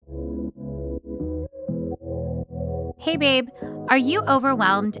Hey babe, are you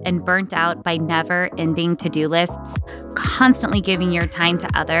overwhelmed and burnt out by never-ending to-do lists, constantly giving your time to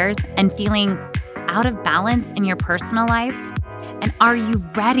others and feeling out of balance in your personal life? And are you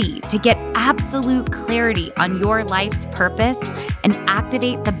ready to get absolute clarity on your life's purpose and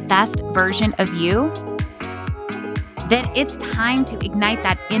activate the best version of you? Then it's time to ignite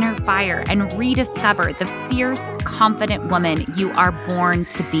that inner fire and rediscover the fierce, confident woman you are born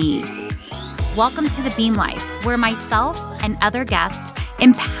to be. Welcome to the Beam Life, where myself and other guests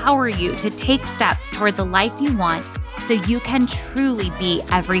empower you to take steps toward the life you want so you can truly be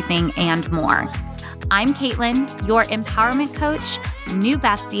everything and more. I'm Caitlin, your empowerment coach, new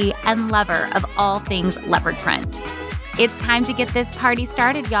bestie, and lover of all things leopard print. It's time to get this party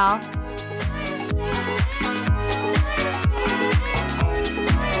started, y'all.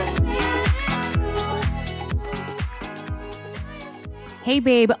 Hey,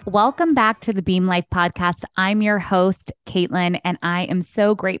 babe, welcome back to the Beam Life podcast. I'm your host, Caitlin, and I am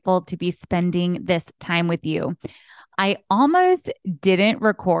so grateful to be spending this time with you. I almost didn't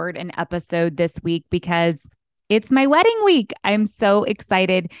record an episode this week because it's my wedding week. I'm so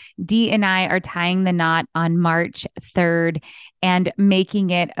excited. Dee and I are tying the knot on March 3rd and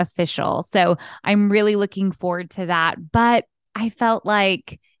making it official. So I'm really looking forward to that. But I felt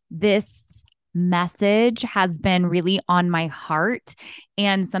like this message has been really on my heart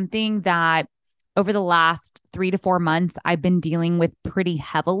and something that over the last 3 to 4 months I've been dealing with pretty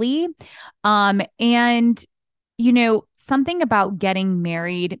heavily. And something about getting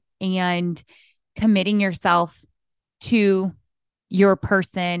married and committing yourself to your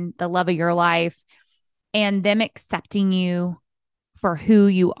person, the love of your life, and them accepting you for who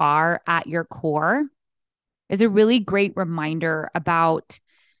you are at your core is a really great reminder about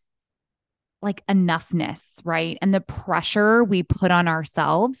like enoughness, right? And the pressure we put on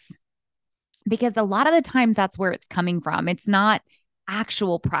ourselves, because a lot of the times that's where it's coming from. It's not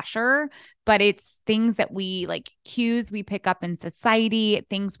actual pressure, but it's things that we like cues we pick up in society,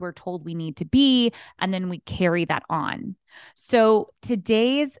 things we're told we need to be, and then we carry that on. So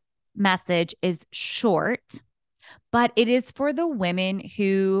today's message is short, but it is for the women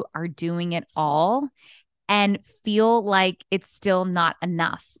who are doing it all and feel like it's still not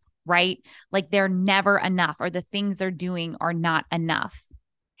enough. Right? Like they're never enough, or the things they're doing are not enough.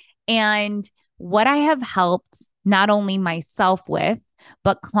 And what I have helped not only myself with,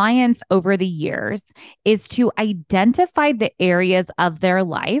 but clients over the years is to identify the areas of their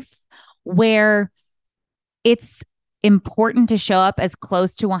life where it's important to show up as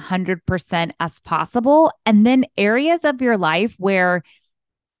close to 100% as possible. And then areas of your life where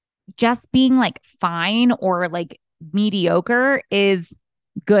just being like fine or like mediocre is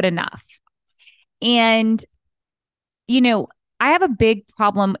good enough. And, I have a big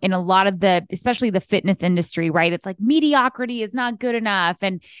problem in a lot of especially the fitness industry, right? It's like mediocrity is not good enough.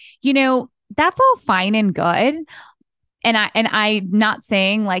 And, that's all fine and good. And I'm not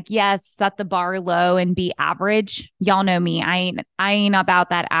saying like, yes, set the bar low and be average. Y'all know me. I ain't about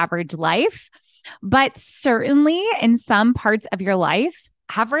that average life. But certainly in some parts of your life,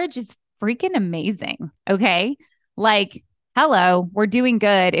 average is freaking amazing. Okay. Like, hello, we're doing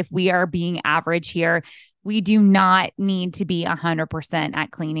good if we are being average here. We do not need to be 100%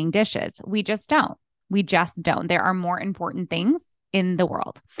 at cleaning dishes. We just don't. There are more important things in the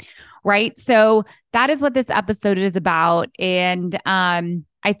world, right? So that is what this episode is about. And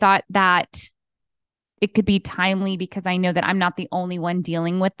I thought that it could be timely because I know that I'm not the only one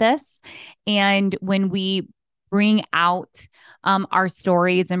dealing with this. And when we bring out our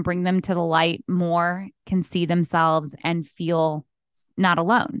stories and bring them to the light, more can see themselves and feel not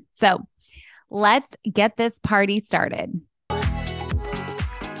alone. So let's get this party started.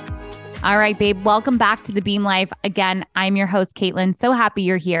 All right, babe, welcome back to the Beam Life. Again, I'm your host, Caitlin. So happy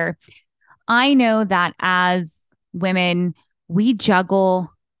you're here. I know that as women, we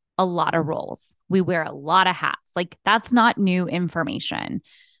juggle a lot of roles. We wear a lot of hats. Like that's not new information.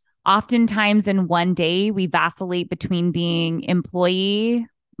 Oftentimes in one day, we vacillate between being employee,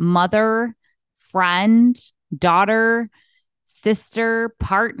 mother, friend, daughter, sister,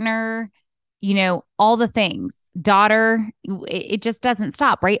 partner, all the things, daughter, it just doesn't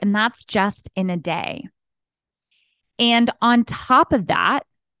stop, right? And that's just in a day. And on top of that,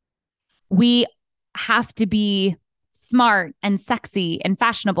 we have to be smart and sexy and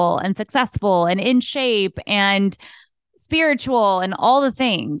fashionable and successful and in shape and spiritual and all the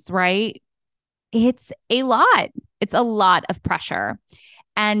things, right? It's a lot. It's a lot of pressure.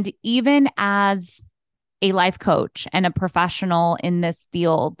 And even as a life coach and a professional in this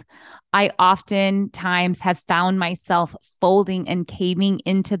field, I oftentimes have found myself folding and caving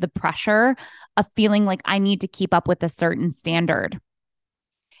into the pressure of feeling like I need to keep up with a certain standard.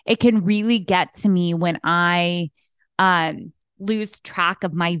 It can really get to me when I lose track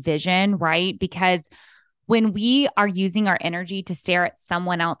of my vision, right? Because when we are using our energy to stare at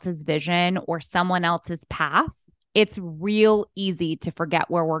someone else's vision or someone else's path, it's real easy to forget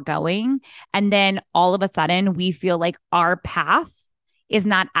where we're going. And then all of a sudden, we feel like our path is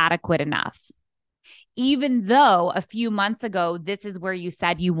not adequate enough. Even though a few months ago, this is where you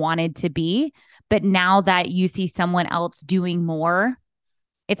said you wanted to be, but now that you see someone else doing more,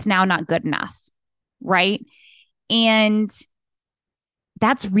 it's now not good enough, right? And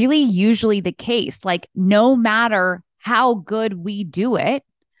that's really usually the case. Like, no matter how good we do it,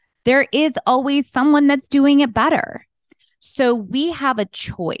 there is always someone that's doing it better. So we have a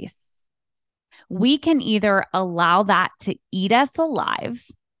choice. We can either allow that to eat us alive,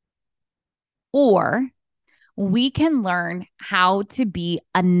 or we can learn how to be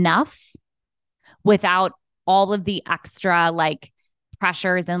enough without all of the extra like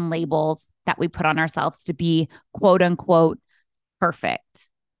pressures and labels that we put on ourselves to be quote unquote perfect.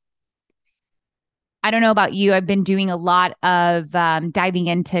 I don't know about you. I've been doing a lot of diving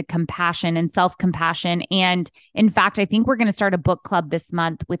into compassion and self-compassion. And in fact, I think we're going to start a book club this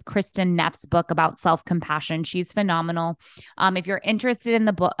month with Kristen Neff's book about self-compassion. She's phenomenal. If you're interested in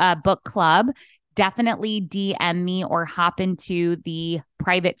the book club, definitely DM me or hop into the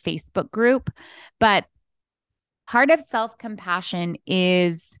private Facebook group. But part of self-compassion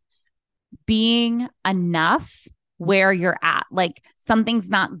is being enough where you're at. Like, something's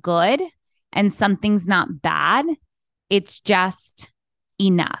not good and something's not bad. It's just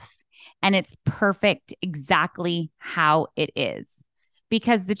enough. And it's perfect exactly how it is.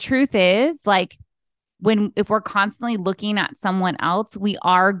 Because the truth is, like, if we're constantly looking at someone else, we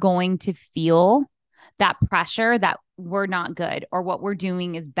are going to feel that pressure that we're not good, or what we're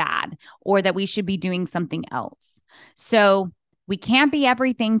doing is bad, or that we should be doing something else. So we can't be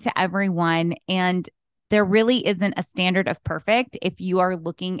everything to everyone. And there really isn't a standard of perfect if you are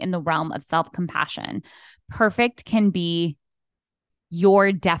looking in the realm of self-compassion. Perfect can be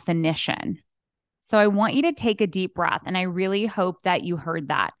your definition. So I want you to take a deep breath, and I really hope that you heard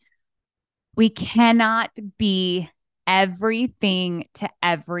that. We cannot be everything to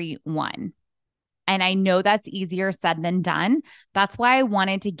everyone. And I know that's easier said than done. That's why I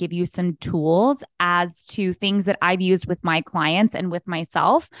wanted to give you some tools as to things that I've used with my clients and with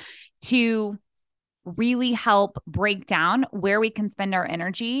myself to really help break down where we can spend our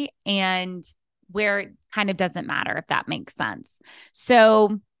energy and where it kind of doesn't matter, if that makes sense.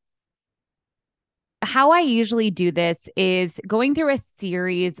 So how I usually do this is going through a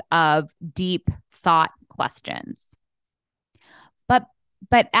series of deep thought questions.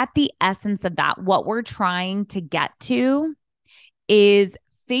 But at the essence of that, what we're trying to get to is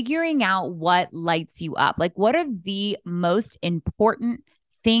figuring out what lights you up. Like, what are the most important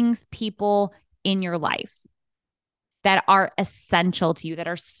things, people in your life that are essential to you, that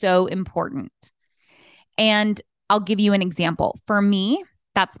are so important? And I'll give you an example. For me,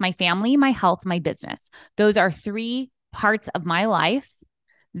 that's my family, my health, my business. Those are 3 parts of my life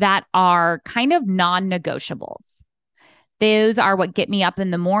that are kind of non-negotiables. Those are what get me up in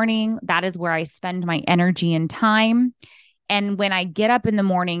the morning. That is where I spend my energy and time. And when I get up in the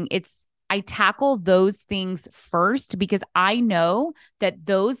morning, I tackle those things first, because I know that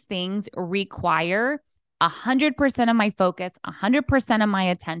those things require 100% of my focus, 100% of my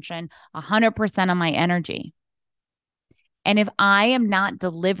attention, 100% of my energy. And if I am not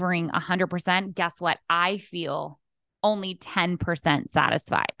delivering 100%, guess what? I feel only 10%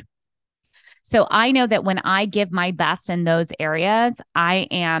 satisfied. So I know that when I give my best in those areas, I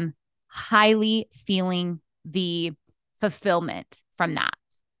am highly feeling the fulfillment from that,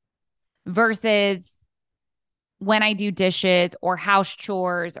 versus when I do dishes or house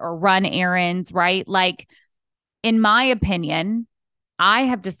chores or run errands, right? Like, in my opinion, I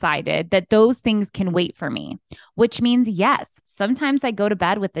have decided that those things can wait for me, which means, yes, sometimes I go to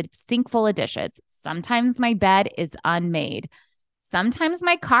bed with a sink full of dishes. Sometimes my bed is unmade. Sometimes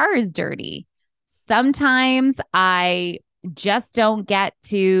my car is dirty. Sometimes I just don't get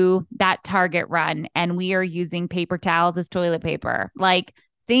to that Target run and we are using paper towels as toilet paper. Like,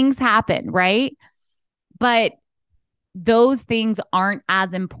 things happen, right? But those things aren't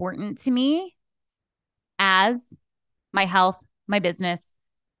as important to me as my health, my business,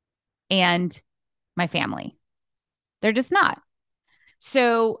 and my family. They're just not.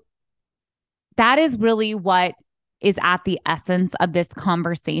 So that is really what is at the essence of this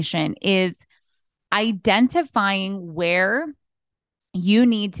conversation, is identifying where you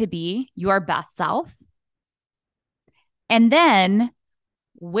need to be your best self. And then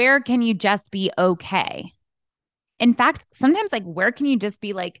where can you just be okay? In fact, sometimes like where can you just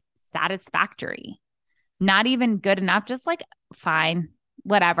be like satisfactory? Not even good enough, just like fine,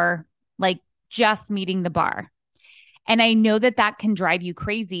 whatever, like just meeting the bar. And I know that that can drive you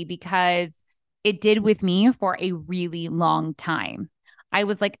crazy because it did with me for a really long time. I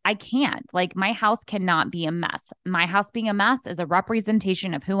was like, I can't. Like, my house cannot be a mess. My house being a mess is a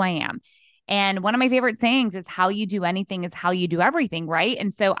representation of who I am. And one of my favorite sayings is how you do anything is how you do everything, right?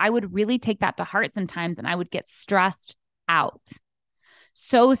 And so I would really take that to heart sometimes and I would get stressed out.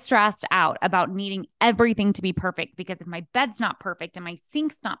 So stressed out about needing everything to be perfect because if my bed's not perfect and my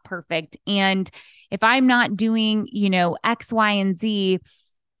sink's not perfect, and if I'm not doing, X, Y, and Z,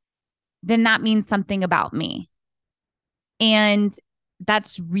 then that means something about me. And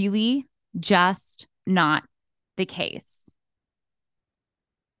that's really just not the case.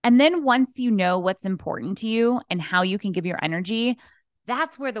 And then once you know what's important to you and how you can give your energy,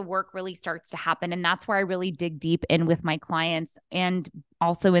 that's where the work really starts to happen. And that's where I really dig deep in with my clients. And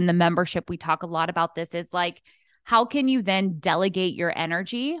also in the membership, we talk a lot about this is like, how can you then delegate your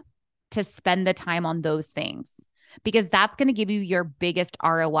energy to spend the time on those things? Because that's going to give you your biggest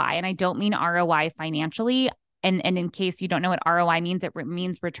ROI. And I don't mean ROI financially. And in case you don't know what ROI means, it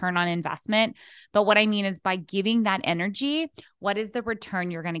means return on investment. But what I mean is by giving that energy, what is the return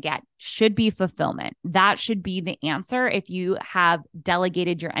you're going to get? Should be fulfillment. That should be the answer if you have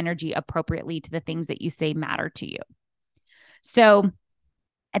delegated your energy appropriately to the things that you say matter to you. So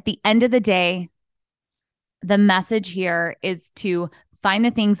at the end of the day, the message here is to find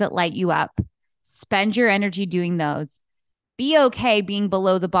the things that light you up, spend your energy doing those. Be okay being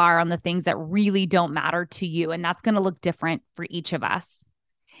below the bar on the things that really don't matter to you. And that's going to look different for each of us.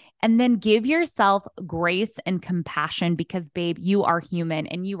 And then give yourself grace and compassion because, babe, you are human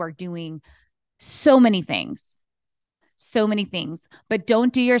and you are doing so many things. But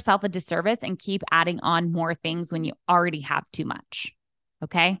don't do yourself a disservice and keep adding on more things when you already have too much.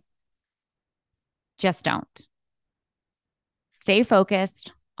 Okay? Just don't. Stay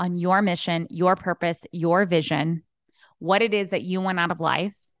focused on your mission, your purpose, your vision, what it is that you want out of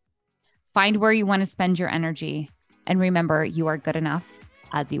life. Find where you want to spend your energy. And remember, you are good enough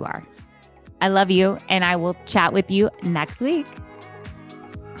as you are. I love you, and I will chat with you next week.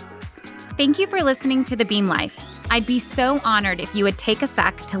 Thank you for listening to The Beam Life. I'd be so honored if you would take a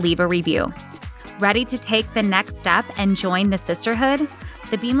sec to leave a review. Ready to take the next step and join the sisterhood?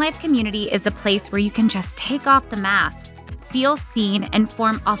 The Beam Life community is a place where you can just take off the mask, feel seen, and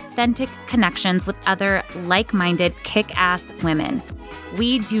form authentic connections with other like-minded, kick-ass women.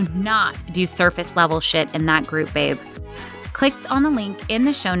 We do not do surface level shit in that group, babe. Click on the link in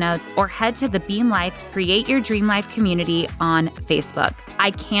the show notes or head to the Beam Life Create Your Dream Life community on Facebook.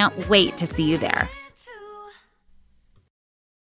 I can't wait to see you there.